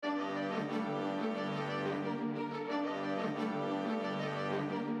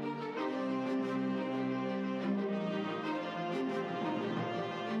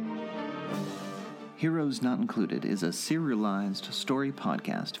Heroes Not Included is a serialized story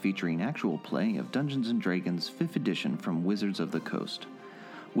podcast featuring actual play of Dungeons & Dragons 5th edition from Wizards of the Coast.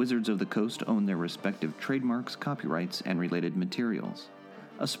 Wizards of the Coast own their respective trademarks, copyrights, and related materials.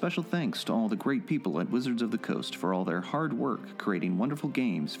 A special thanks to all the great people at Wizards of the Coast for all their hard work creating wonderful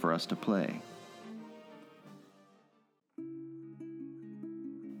games for us to play.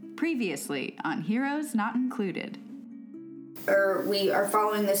 Previously on Heroes Not Included. We are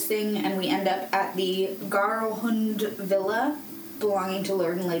following this thing, and we end up at the Garlhund Villa, belonging to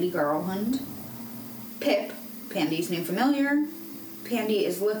Lord and Lady Garlhund. Pip, Pandy's new familiar. Pandy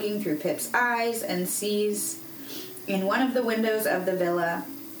is looking through Pip's eyes and sees in one of the windows of the villa,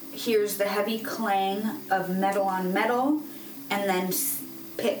 hears the heavy clang of metal on metal, and then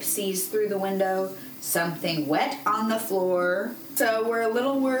Pip sees through the window something wet on the floor. So we're a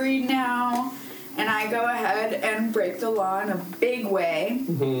little worried now. And I go ahead and break the law in a big way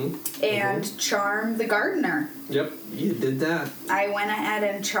and charm the gardener. Yep, you did that. I went ahead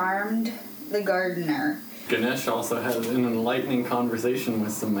and charmed the gardener. Ganesh also had an enlightening conversation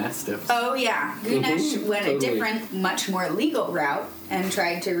with some mastiffs. Oh, yeah. Ganesh went a different, much more legal route and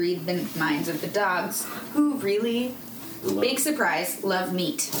tried to read the minds of the dogs, who really, big surprise, love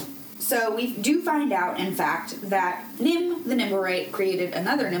meat. So we do find out, in fact, that Nim, the Nimblewright, created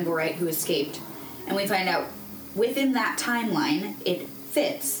another Nimblewright who escaped. And we find out within that timeline, it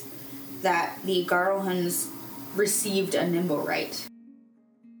fits that the Garlhunds received a Nimblewright.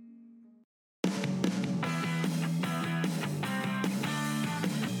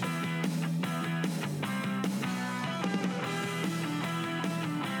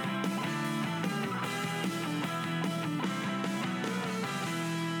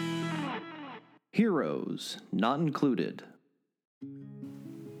 Heroes Not Included.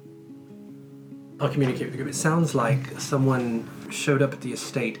 I'll communicate with you. It sounds like someone showed up at the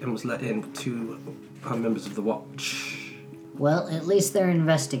estate and was let in with two members of the Watch. Well, at least they're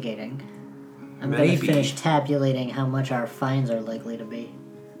investigating. I'm going to finish tabulating how much our fines are likely to be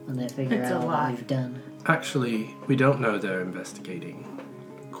when they figure out what we've done. Actually, we don't know they're investigating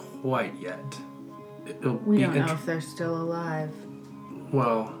quite yet. We don't know if they're still alive.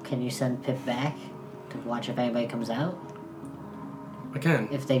 Well... Can you send Pip back to watch if anybody comes out? I can.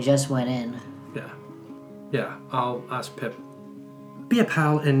 If they just went in... Yeah, I'll ask Pip. Be a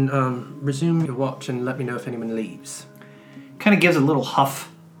pal and resume your watch and let me know if anyone leaves. Kind of gives a little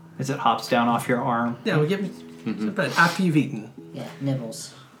huff as it hops down off your arm. Yeah, we'll give it after you've eaten. Yeah,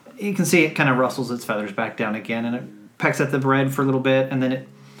 nibbles. You can see it kind of rustles its feathers back down again, and it pecks at the bread for a little bit, and then it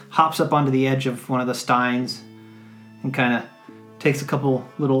hops up onto the edge of one of the steins and kind of takes a couple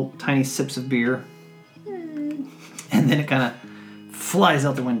little tiny sips of beer. And then it kind of flies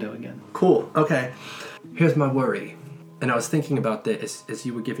out the window again. Cool, okay. Here's my worry, and I was thinking about this as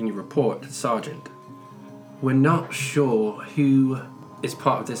you were giving your report, Sergeant. We're not sure who is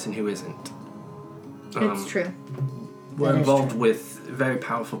part of this and who isn't. It's true. We're involved with very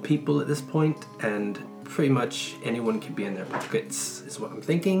powerful people at this point, and pretty much anyone could be in their pockets, is what I'm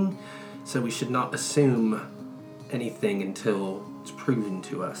thinking. So we should not assume anything until it's proven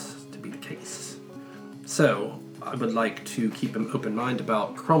to us to be the case. So I would like to keep an open mind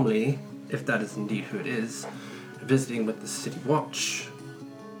about Cromley, if that is indeed who it is, visiting with the City Watch.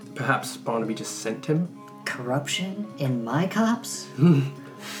 Perhaps Barnaby just sent him? Corruption in my cops?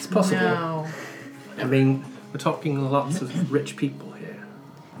 It's possible. No. I mean, we're talking lots of rich people here,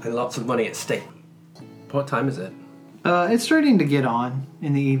 and lots of money at stake. What time is it? It's starting to get on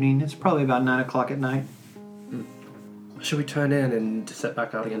in the evening. It's probably about 9 o'clock at night. Should we turn in and set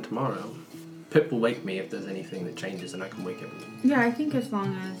back out again tomorrow? Pip will wake me if there's anything that changes, and I can wake him. Yeah, I think as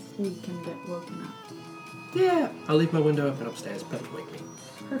long as we can get woken up. Yeah, I'll leave my window open upstairs. Pip will wake me.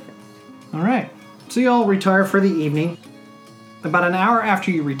 Perfect. All right. So you all retire for the evening. About an hour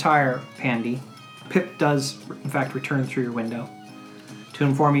after you retire, Pandy, Pip does, in fact, return through your window to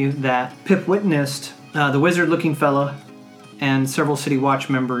inform you that Pip witnessed the wizard-looking fellow and several City Watch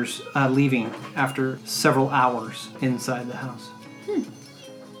members leaving after several hours inside the house.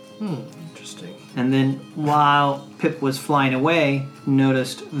 Interesting. And then while Pip was flying away,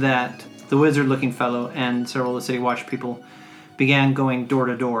 noticed that the wizard-looking fellow and several of the City Watch people began going door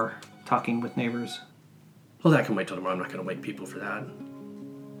to door, talking with neighbors. Well, that can wait till tomorrow. I'm not going to wake people for that.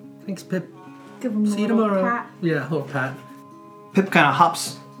 Thanks, Pip. Give him See you tomorrow. Pat. Yeah, a little pat. Pip kind of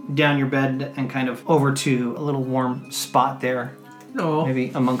hops down your bed and kind of over to a little warm spot there. Oh.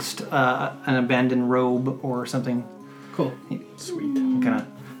 Maybe amongst an abandoned robe or something. Cool. Sweet. Kind of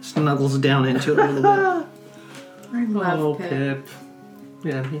snuggles down into it a little bit. I love Pip.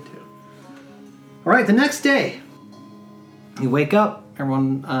 Yeah, me too. All right, the next day. You wake up.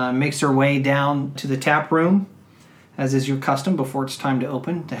 Everyone makes their way down to the tap room, as is your custom before it's time to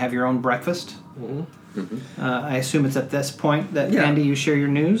open, to have your own breakfast. I assume it's at this point that, Andy, you share your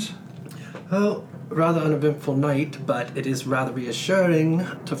news? Well, rather uneventful night, but it is rather reassuring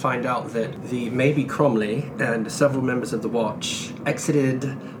to find out that the maybe Cromley and several members of the Watch exited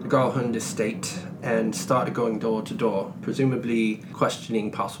the Garlhund estate and started going door to door, presumably questioning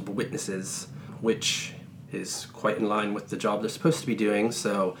possible witnesses, which is quite in line with the job they're supposed to be doing,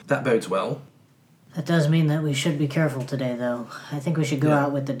 so that bodes well. That does mean that we should be careful today, though. I think we should go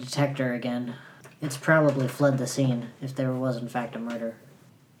out with the detector again. It's probably fled the scene, if there was in fact a murder.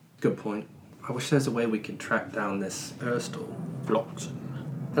 Good point. I wish there's a way we could track down this Erstal Floxen.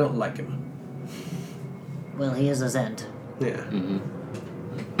 I don't like him. Well, he is a Zent. Yeah.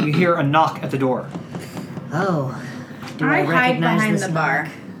 You hear a knock at the door. Oh. Do I hide recognize behind this the bar.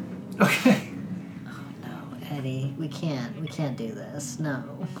 knock? Okay. No, Eddie, we can't do this.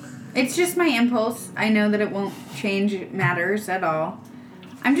 No. It's just my impulse. I know that it won't change matters at all.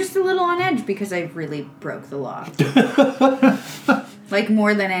 I'm just a little on edge because I really broke the law. Like,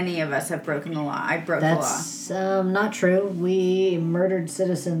 more than any of us have broken the law. I broke the law. That's not true. We murdered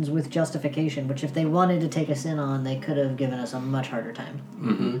citizens with justification, which if they wanted to take us in on, they could have given us a much harder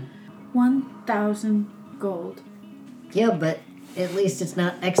time. 1,000 gold. Yeah, but at least it's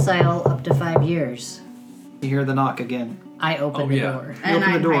not exile up to 5 years. You hear the knock again. I open the door. And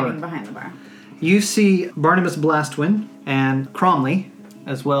open the I'm door. hiding behind the bar. You see Barnabas Blastwind and Cromley,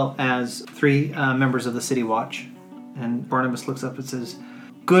 as well as 3 members of the City Watch. And Barnabas looks up and says,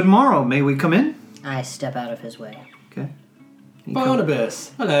 "Good morrow, may we come in?" I step out of his way. Okay.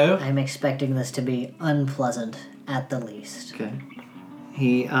 Barnabas, hello. I'm expecting this to be unpleasant, at the least. Okay.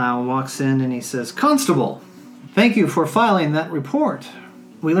 He walks in and he says, "Constable, thank you for filing that report.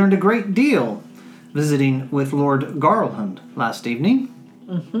 We learned a great deal visiting with Lord Garlhund last evening.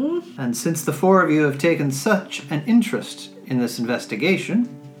 And since the 4 of you have taken such an interest in this investigation,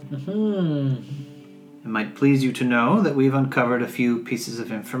 it might please you to know that we've uncovered a few pieces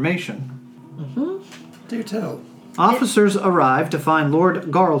of information. Do tell. Officers arrived to find Lord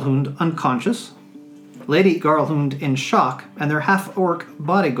Garlhund unconscious, Lady Garlhund in shock, and their half-orc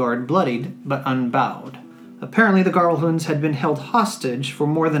bodyguard bloodied but unbowed. Apparently the Garlhunds had been held hostage for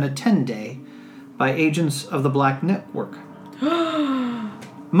more than a 10-day by agents of the Black Network.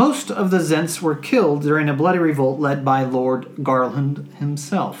 Most of the Zents were killed during a bloody revolt led by Lord Garlhund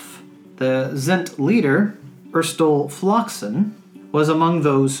himself. The Zent leader, Erstal Floxen, was among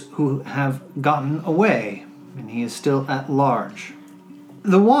those who have gotten away, and he is still at large.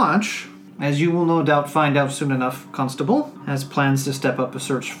 The Watch, as you will no doubt find out soon enough, Constable, has plans to step up a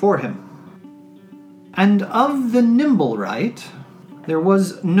search for him. And of the Nimblewright, there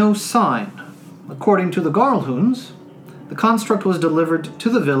was no sign. According to the Garlhunds, the construct was delivered to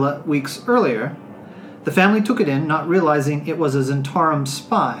the villa weeks earlier. The family took it in, not realizing it was a Zentarum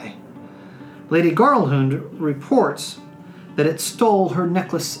spy. Lady Garlhund reports that it stole her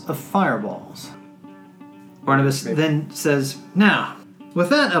necklace of fireballs. Barnabas then says, "Now, with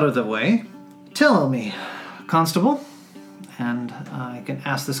that out of the way, tell me, Constable, and I can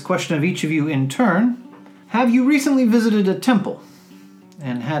ask this question of each of you in turn, have you recently visited a temple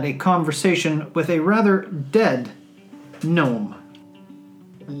and had a conversation with a rather dead gnome?"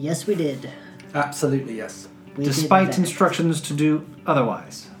 Yes, we did. Absolutely, yes. Despite instructions to do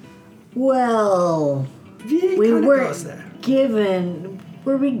otherwise. Well, we kinda were goes there. given...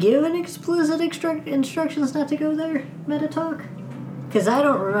 Were we given explicit instructions not to go there, Metatalk? Because I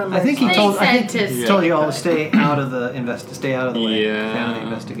don't remember. I think he They told. I said think to he told you all to stay out of the stay out of the way. Yeah. Stay out of the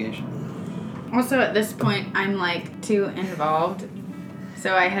investigation. Also, at this point, I'm like too involved.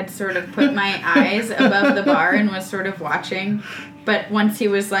 So I had sort of put my eyes above the bar and was sort of watching. But once he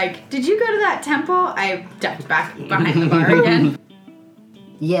was like, "Did you go to that temple?" I ducked back behind the bar again.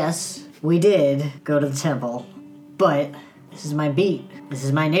 Yes, we did go to the temple, but this is my beat. This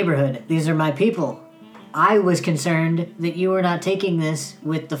is my neighborhood. These are my people. I was concerned that you were not taking this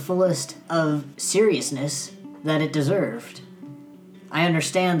with the fullest of seriousness that it deserved. I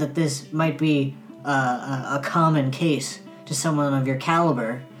understand that this might be a common case to someone of your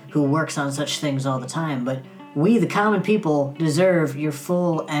caliber who works on such things all the time, but we, the common people, deserve your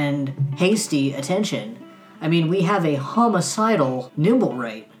full and hasty attention. I mean, we have a homicidal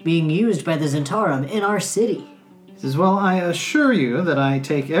Nimblewright being used by the Zentarum in our city. He says, "Well, I assure you that I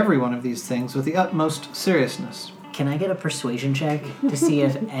take every one of these things with the utmost seriousness." Can I get a persuasion check to see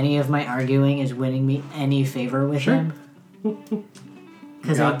if any of my arguing is winning me any favor with him?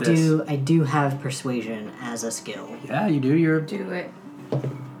 Because I do have persuasion as a skill. Yeah, you do. You're Do it.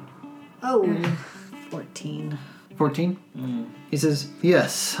 Oh, 14. 14? He says,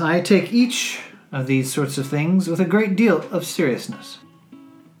 yes, I take each of these sorts of things with a great deal of seriousness.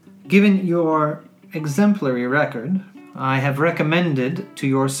 Given your exemplary record, I have recommended to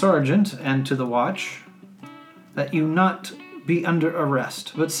your sergeant and to the watch that you not be under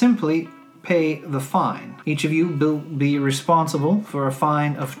arrest, but simply pay the fine. Each of you will be responsible for a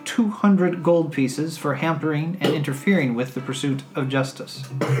fine of 200 gold pieces for hampering and interfering with the pursuit of justice.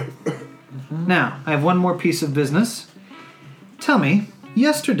 Now, I have one more piece of business. Tell me,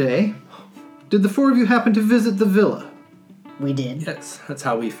 yesterday, did the four of you happen to visit the villa? We did. Yes, that's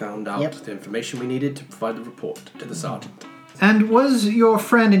how we found out Yep. the information we needed to provide the report to the sergeant. And was your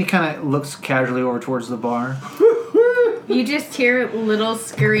friend, and he kind of looks casually over towards the bar, You just hear little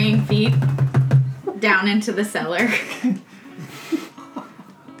scurrying feet down into the cellar.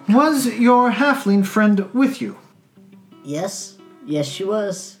 was your halfling friend with you? Yes. Yes, she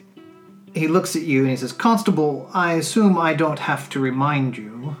was. He looks at you and he says, Constable, I assume I don't have to remind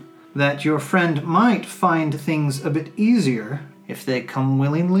you that your friend might find things a bit easier if they come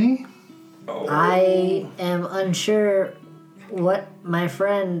willingly? I am unsure what my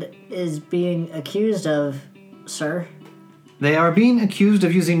friend is being accused of, sir. They are being accused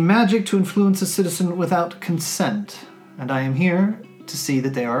of using magic to influence a citizen without consent, and I am here to see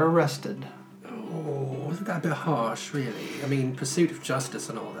that they are arrested. Oh, isn't that a bit harsh, really? I mean, pursuit of justice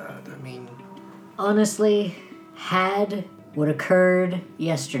and all that. I mean, Honestly, had what occurred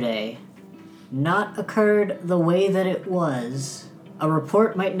yesterday not occurred the way that it was, a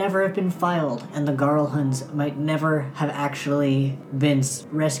report might never have been filed, and the Garlhunds might never have actually been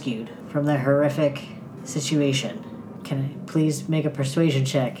rescued from their horrific situation. Can I please make a persuasion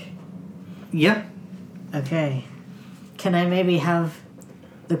check? Yeah. Okay. Can I maybe have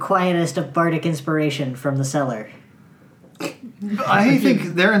the quietest of bardic inspiration from the cellar? I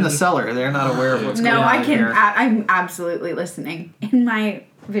think they're in the cellar. They're not aware of what's going No, on I can. here. I'm absolutely listening. In my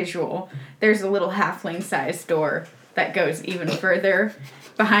visual, there's a little halfling-sized door that goes even further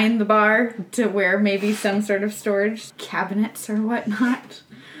behind the bar to where maybe some sort of storage cabinets or whatnot.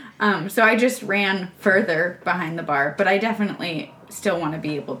 So I just ran further behind the bar, but I definitely still want to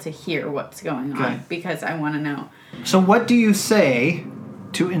be able to hear what's going on Okay. because I want to know. So what do you say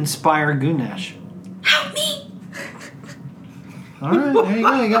to inspire Gunesh? Help me! All right, there you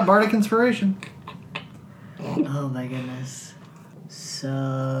go. You got bardic inspiration. Oh my goodness.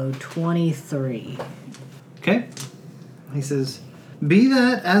 So, 23. Okay. He says, be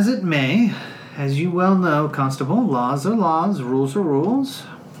that as it may, as you well know, Constable, laws are laws, rules are rules.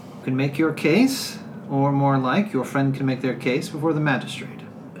 You can make your case, or more like, your friend can make their case before the magistrate.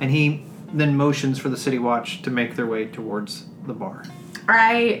 And he then motions for the city watch to make their way towards the bar.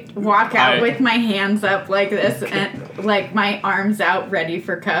 I walk out I- with my hands up like this and like my arms out ready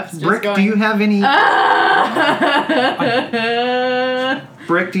for cuffs. Just Brick, going, do you have any "Ah!"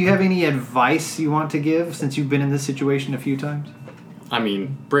 Brick, do you have any advice you want to give since you've been in this situation a few times? I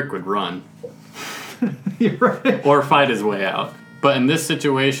mean, Brick would run You're right. or fight his way out. But in this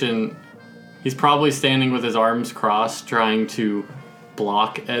situation, he's probably standing with his arms crossed, trying to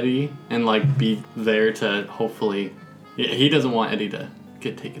block Eddie and like be there to hopefully. Yeah, he doesn't want Eddie to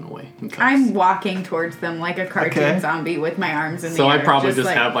get taken away. in cuffs. I'm walking towards them like a cartoon Okay. zombie with my arms in So the I air. probably just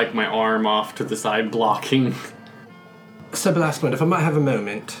like, have like my arm off to the side blocking. Sir Blastwind, if I might have a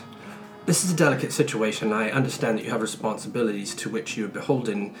moment. This is a delicate situation. I understand that you have responsibilities to which you are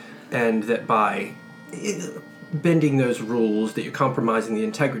beholden, and that by bending those rules, that you're compromising the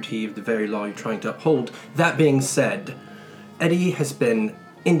integrity of the very law you're trying to uphold. That being said, Eddie has been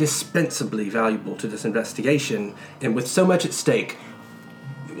indispensably valuable to this investigation, and with so much at stake,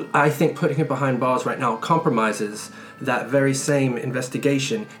 I think putting him behind bars right now compromises that very same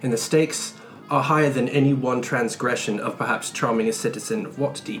investigation, and the stakes are higher than any one transgression of perhaps charming a citizen of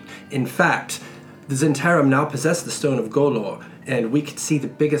Waterdeep. In fact, the Zentarum now possess the Stone of Golor, and we could see the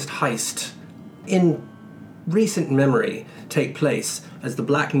biggest heist in recent memory take place as the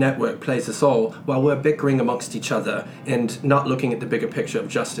Black Network plays us all while we're bickering amongst each other and not looking at the bigger picture of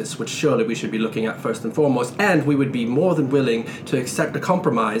justice, which surely we should be looking at first and foremost, and we would be more than willing to accept a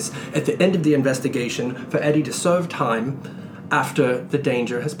compromise at the end of the investigation for Eddie to serve time after the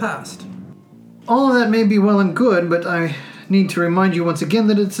danger has passed. All of that may be well and good, but I need to remind you once again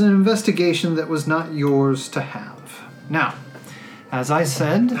that it's an investigation that was not yours to have. Now, as I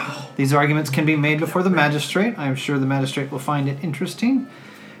said, these arguments can be made before the magistrate. I am sure the magistrate will find it interesting.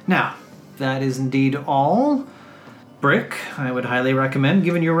 Now, that is indeed all. Brick, I would highly recommend,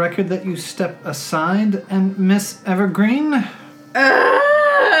 given your record, that you step aside and Miss Evergreen.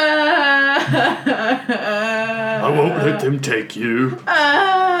 I won't let them take you.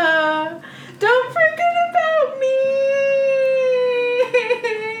 Don't forget about me.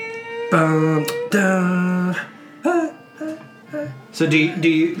 Bum, dum. So do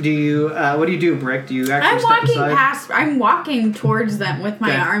you what do you do, Brick? Do you actually step aside? I'm walking towards them with my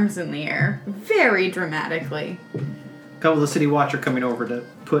Okay. arms in the air, very dramatically. A couple of the city watch are coming over to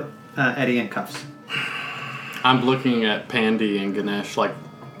put Eddie in cuffs. I'm looking at Pandy and Ganesh like,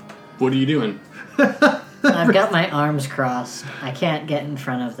 what are you doing? I've got my arms crossed. I can't get in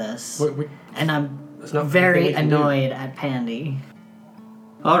front of this. And I'm There's not very anything we can do. annoyed at Pandy.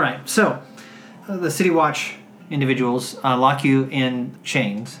 All right, so the city watch individuals lock you in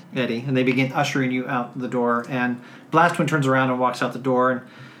chains, Eddie, and they begin ushering you out the door. And Blastwind turns around and walks out the door, and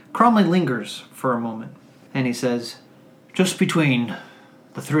Cromley lingers for a moment, and he says, "Just between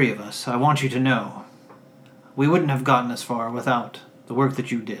the three of us, I want you to know, we wouldn't have gotten as far without the work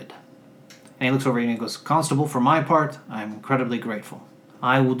that you did." And he looks over you and he goes, "Constable, for my part, I'm incredibly grateful.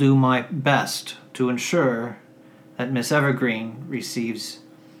 I will do my best to ensure that Miss Evergreen receives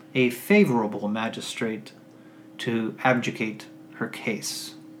a favorable magistrate to abjugate her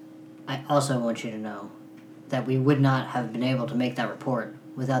case." I also want you to know that we would not have been able to make that report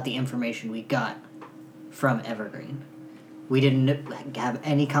without the information we got from Evergreen. We didn't have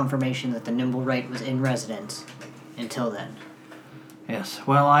any confirmation that the Nimble Right was in residence until then. Yes,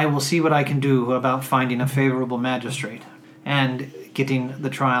 well, I will see what I can do about finding a favorable magistrate and getting the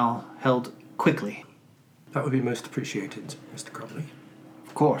trial held quickly. That would be most appreciated, Mr. Cromley.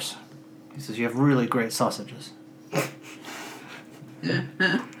 Of course. He says, "You have really great sausages."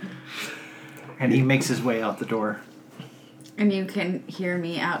 And he makes his way out the door. And you can hear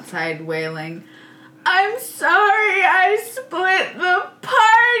me outside wailing, "I'm sorry I split the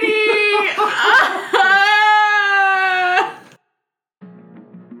party!"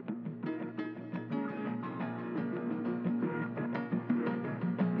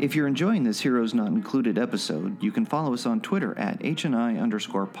 If you're enjoying this Heroes Not Included episode, you can follow us on Twitter at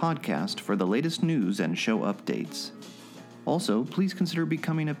HNI_podcast for the latest news and show updates. Also, please consider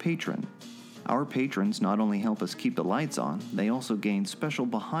becoming a patron. Our patrons not only help us keep the lights on, they also gain special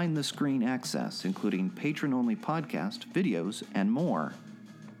behind-the-screen access, including patron-only podcast, videos, and more.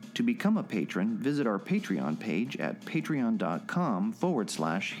 To become a patron, visit our Patreon page at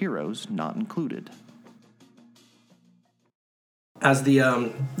patreon.com/Heroes Not Included. As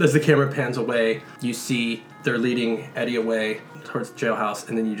the camera pans away, you see they're leading Eddie away towards the jailhouse,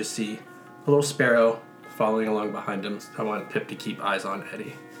 and then you just see a little sparrow following along behind him. I want Pip to keep eyes on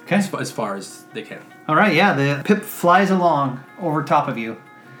Eddie. Okay. As far as they can. All right, yeah, the Pip flies along over top of you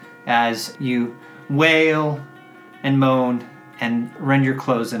as you wail and moan and rend your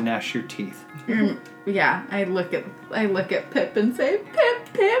clothes and gnash your teeth. Yeah, I look at Pip and say,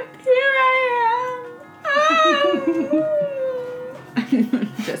 "Pip, Pip, here I am."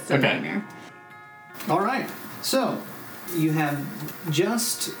 Just a nightmare. All right, so you have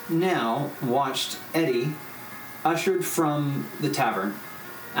just now watched Eddie ushered from the tavern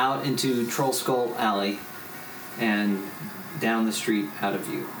out into Troll Skull Alley and down the street out of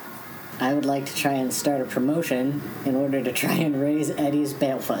view. I would like to try and start a promotion in order to try and raise Eddie's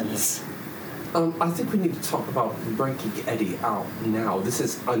bail funds. I think we need to talk about breaking Eddie out now. This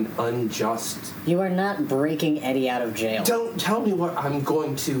is an unjust... You are not breaking Eddie out of jail. Don't tell me what I'm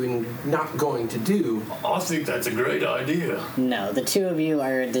going to and not going to do. I think that's a great idea. No, the two of you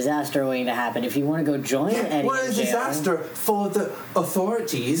are a disaster waiting to happen. If you want to go join Eddie What in a jail... disaster for the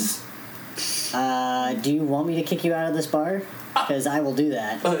authorities. Do you want me to kick you out of this bar? Because I will do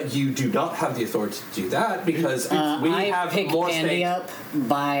that. You do not have the authority to do that because we I have pick more Andy stake. up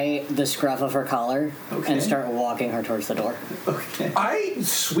by the scruff of her collar Okay. and start walking her towards the door. Okay. I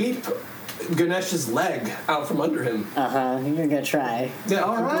sweep Ganesh's leg out from under him. You're gonna try. Yeah,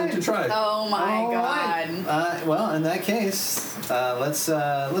 All I'm going right. to try. Oh my god. Well, in that case, let's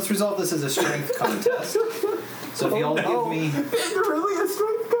resolve this as a strength contest. So if you all give me It's really a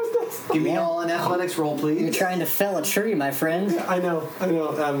strength contest. give me all an athletics roll, You're please. trying to fell a tree, my friend. I know. I'm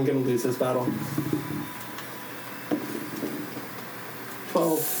going to lose this battle.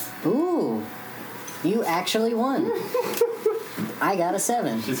 12. Ooh, you actually won. I got a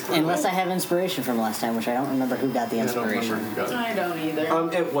 7. She's cool. Unless I have inspiration from last time, which I don't remember who got the I don't remember inspiration. who got it. I don't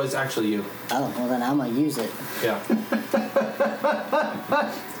either. It was actually you. Oh, well then I'm gonna use it. Yeah.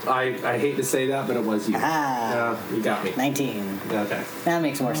 I hate to say that, but it was you. Ah. You got me. 19. Okay. That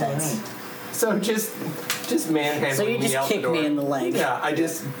makes more sense. So just manhandling So you me just out the kick door. me in the leg. Yeah, I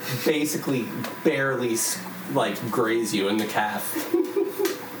just basically barely graze you in the calf.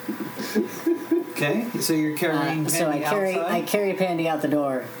 Okay, so you're carrying So I Pandy outside? carry Pandy out the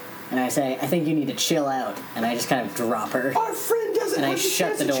door, and I say, I think you need to chill out. And I just kind of drop her. Our friend doesn't And I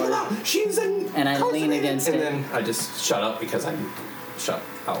understand shut the to chill door. out. She's And I lean against and it. then I just shut up because I'm shut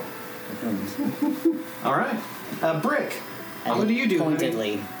out. All right. Brick, I what do you do?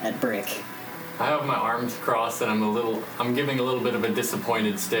 Pointedly at Brick. I have my arms crossed and I'm giving a little bit of a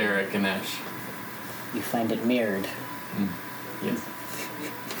disappointed stare at Ganesh. You find it mirrored. Yes.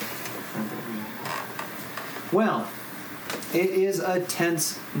 Well, it is a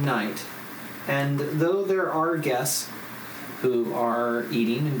tense night, and though there are guests who are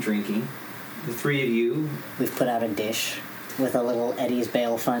eating and drinking, the three of you, We've put out a dish with a little Eddie's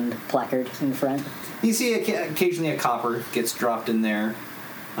Bail Fund placard in front. you see occasionally a copper gets dropped in there.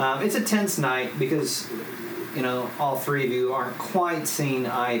 It's a tense night because, all three of you aren't quite seeing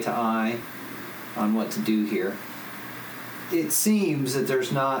eye to eye on what to do here. It seems that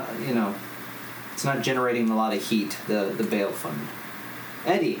there's not, it's not generating a lot of heat, the bail fund.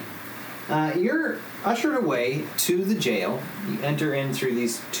 Eddie, you're ushered away to the jail. You enter in through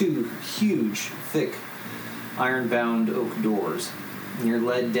these two huge, thick, iron-bound oak doors, and you're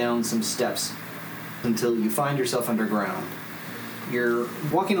led down some steps until you find yourself underground. You're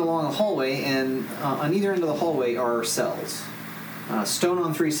walking along a hallway, and on either end of the hallway are cells. Stone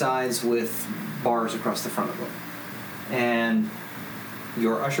on three sides with bars across the front of them. And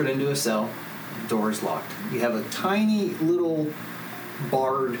you're ushered into a cell. The door is locked. You have a tiny little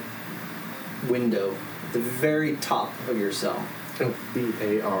barred window at the very top of your cell.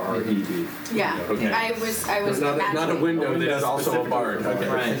 B-A-R-R-E-D. Yeah. Okay. I was imagining. Not a window that is also a bard. Okay.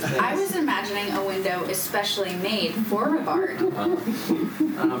 Right. I was imagining a window especially made for a bard.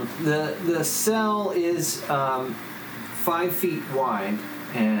 The cell is 5 feet wide,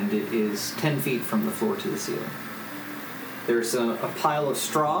 and it is 10 feet from the floor to the ceiling. There's a pile of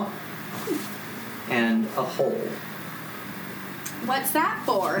straw and a hole. What's that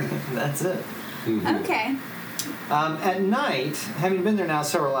for? That's it. Okay. At night, having been there now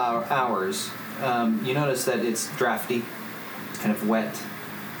several hours, you notice that it's drafty, kind of wet,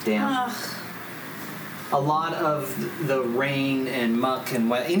 damp. Ugh. A lot of the rain and muck and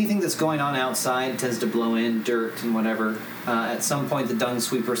wet, anything that's going on outside tends to blow in, dirt and whatever. At some point, the dung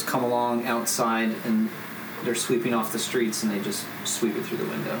sweepers come along outside and they're sweeping off the streets and they just sweep it through the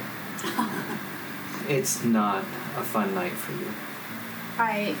window. It's not a fun night for you.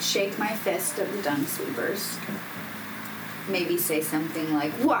 I shake my fist at the dung sweepers. Maybe say something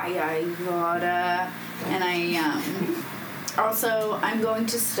like, "Why I gotta," and I'm going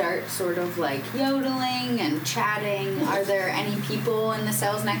to start sort of like yodeling and chatting. Are there any people in the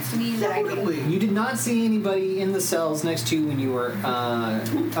cells next to me that I can? You did not see anybody in the cells next to you when you were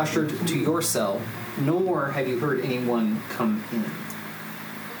ushered to your cell, nor have you heard anyone come in.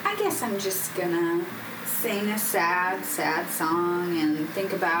 I guess I'm just gonna sing a sad song and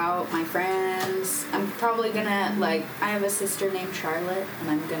think about my friends. I'm probably gonna, I have a sister named Charlotte,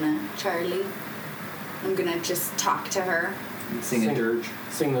 and Charlie. I'm gonna just talk to her. Sing a dirge.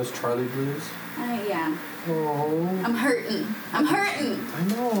 Sing those Charlie blues. Yeah. Oh. I'm hurting. I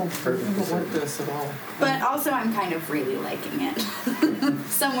know. I don't like this at all. But also I'm kind of really liking it.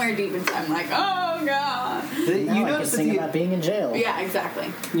 Somewhere deep inside I'm like, oh god. Now I can sing about being in jail. Yeah,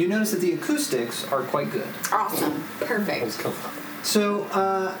 exactly. You notice that the acoustics are quite good. Awesome. Perfect. Let's go. So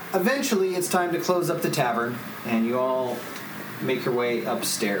eventually it's time to close up the tavern, and you all make your way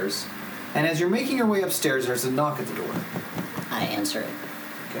upstairs. And as you're making your way upstairs, there's a knock at the door. I answer it.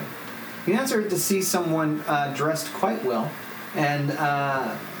 Okay. You answer to see someone dressed quite well, and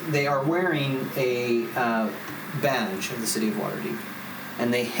they are wearing a badge of the city of Waterdeep.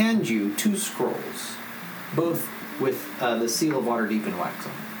 And they hand you 2 scrolls, both with the seal of Waterdeep in wax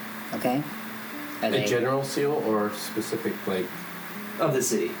on them. Okay. Are A they, general seal or specific, Of the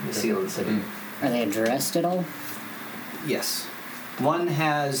city, the seal of the city. are they addressed at all? Yes. One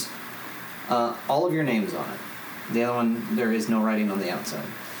has all of your names on it. The other one, there is no writing on the outside.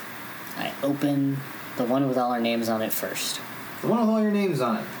 I open the one with all our names on it first. The one with all your names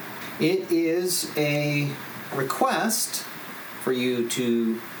on it. It is a request for you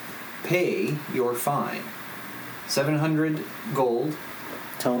to pay your fine. 700 gold,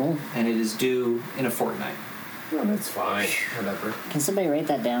 Total. and it is due in a fortnight. Oh, that's fine. Whatever. Can somebody write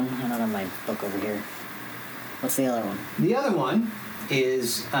that down? I don't have my book over here. What's the other one? The other one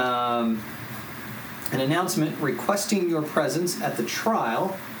is an announcement requesting your presence at the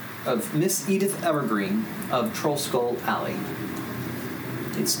trial of Miss Edith Evergreen of Troll Skull Alley.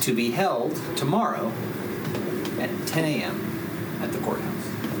 It's to be held tomorrow at 10 a.m. at the courthouse.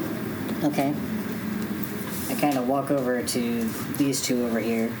 Okay. I kind of walk over to these two over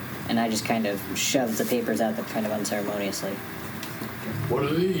here, and I just kind of shove the papers out kind of unceremoniously. What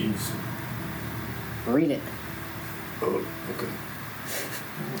are these? Read it. Oh, okay.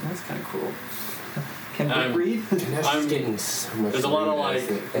 That's kind of cruel. Can Brick read? I'm getting so much. There's a lot of read as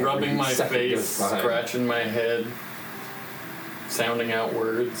every rubbing my second face, goes by. scratching my head, sounding out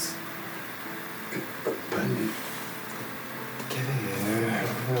words. Bundy. Get here.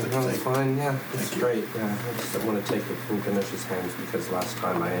 No, it's fine. Yeah, it's great. Yeah, I just don't want to take it from Ganesh's hands because last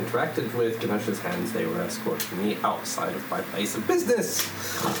time I interacted with Ganesh's hands, they were escorting me outside of my place of business.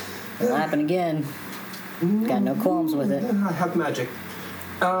 It'll happen again. Got no qualms with it. I have magic.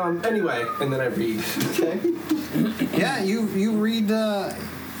 Anyway, and then I read. Okay. Yeah, you read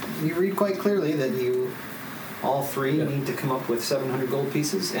quite clearly that you all three need to come up with 700 gold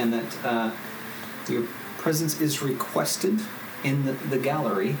pieces, and that your presence is requested in the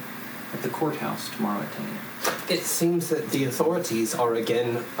gallery at the courthouse tomorrow at 10 a.m. It seems that the authorities are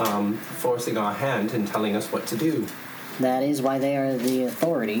again forcing our hand and telling us what to do. That is why they are the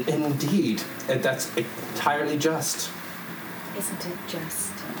authority. Indeed, and that's entirely just. Isn't it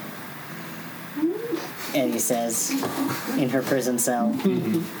just? Eddie says in her prison cell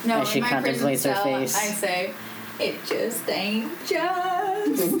No, as she in my contemplates her prison face. cell, I say, it just ain't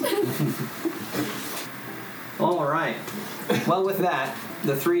just. All right. Well, with that,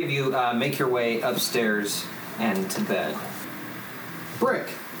 the three of you make your way upstairs and to bed. Brick.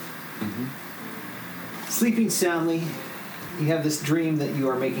 Sleeping soundly, you have this dream that you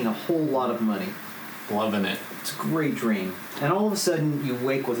are making a whole lot of money. Loving it. It's a great dream. And all of a sudden, you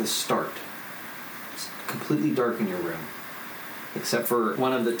wake with a start. It's completely dark in your room, except for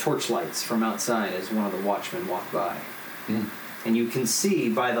one of the torchlights from outside as one of the watchmen walk by. And you can see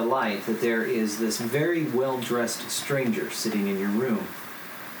by the light that there is this very well-dressed stranger sitting in your room.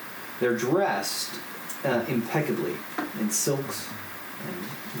 They're dressed impeccably in silks and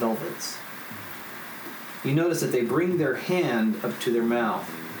velvets. You notice that they bring their hand up to their mouth,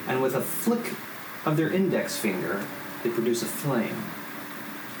 and with a flick of their index finger, they produce a flame,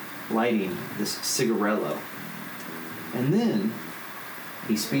 lighting this cigarello. And then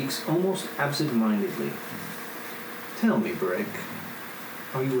he speaks almost absent-mindedly. Tell me, Brick,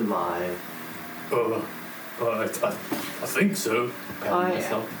 are you alive? I think so.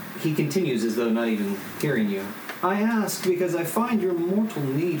 He continues as though not even hearing you. I ask because I find your mortal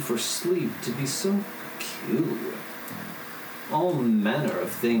need for sleep to be so peculiar. All manner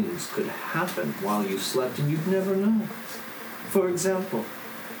of things could happen while you slept and you'd never know. For example,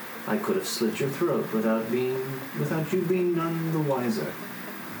 I could have slit your throat without you being none the wiser.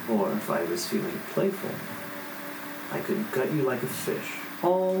 Or if I was feeling playful, I could gut you like a fish,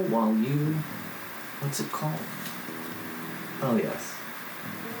 all while you... What's it called? Oh, yes.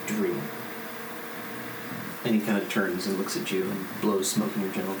 Dream. And he kind of turns and looks at you and blows smoke in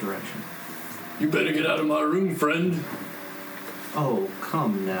your general direction. You better get out of my room, friend. Oh,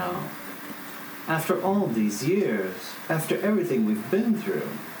 come now. After all these years, after everything we've been through,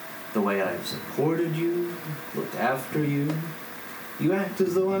 the way I've supported you, looked after you, you act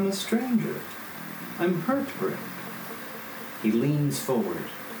as though I'm a stranger. I'm hurt, Brick. He leans forward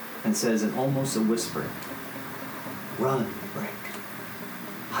and says in almost a whisper, Run, Brick.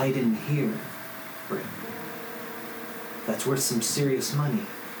 Hide in here, Brick. That's worth some serious money,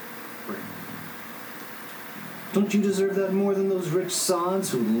 Brick. Don't you deserve that more than those rich sods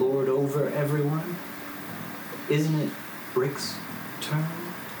who lord over everyone? Isn't it Brick's turn?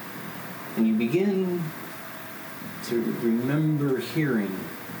 And you begin to remember hearing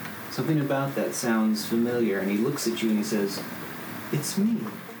something about that sounds familiar, and he looks at you and he says, It's me.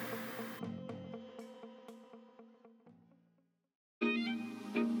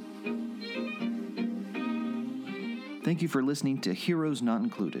 Thank you for listening to Heroes Not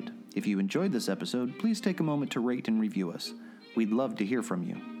Included. If you enjoyed this episode, please take a moment to rate and review us. We'd love to hear from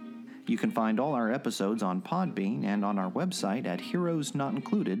you. You can find all our episodes on Podbean and on our website at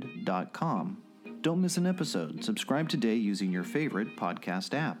heroesnotincluded.com. Don't miss an episode. Subscribe today using your favorite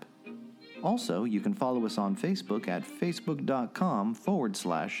podcast app. Also, you can follow us on Facebook at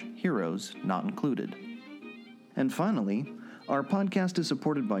facebook.com/Heroes Not Included. And finally, our podcast is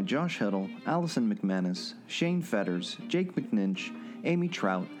supported by Josh Heddle, Allison McManus, Shane Fetters, Jake McNinch, Amy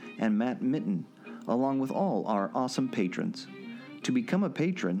Trout, and Matt Mitten, along with all our awesome patrons. To become a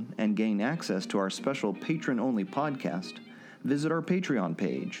patron and gain access to our special patron-only podcast, visit our Patreon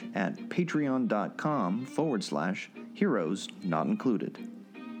page at patreon.com/Heroes Not Included.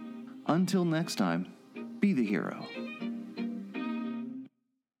 Until next time, be the hero.